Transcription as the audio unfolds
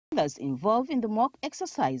Others involved in the mock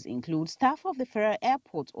exercise include staff of the Federal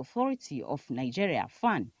Airport Authority of Nigeria,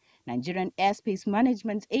 FAAN, Nigerian Airspace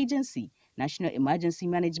Management Agency, National Emergency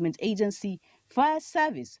Management Agency, Fire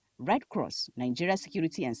Service, Red Cross, Nigeria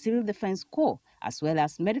Security and Civil Defense Corps, as well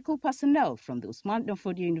as medical personnel from the Usman Dan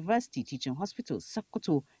Fodio University Teaching Hospital,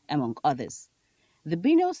 Sokoto, among others. The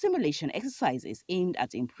binary simulation exercise is aimed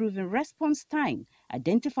at improving response time,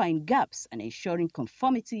 identifying gaps, and ensuring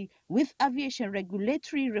conformity with aviation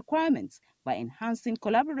regulatory requirements by enhancing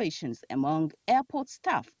collaborations among airport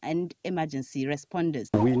staff and emergency responders.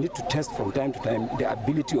 We need to test from time to time the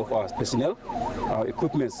ability of our personnel, our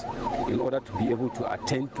equipments, in order to be able to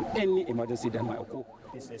attend to any emergency that might occur.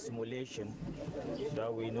 It's a simulation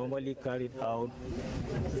that we normally carry out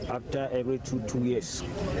after every two years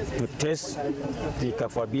to test the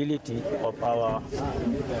capability of our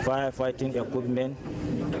firefighting equipment,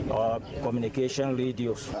 our communication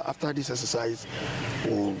radios. After this exercise,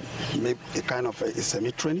 we'll make a kind of a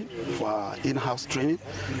semi-training for our in-house training,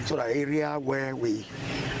 so that area where we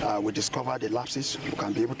discover the lapses, we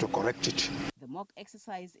can be able to correct it. The mock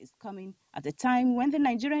exercise is coming at a time when the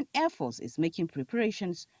Nigerian Air Force is making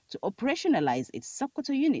preparations to operationalize its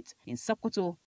Sokoto unit in Sokoto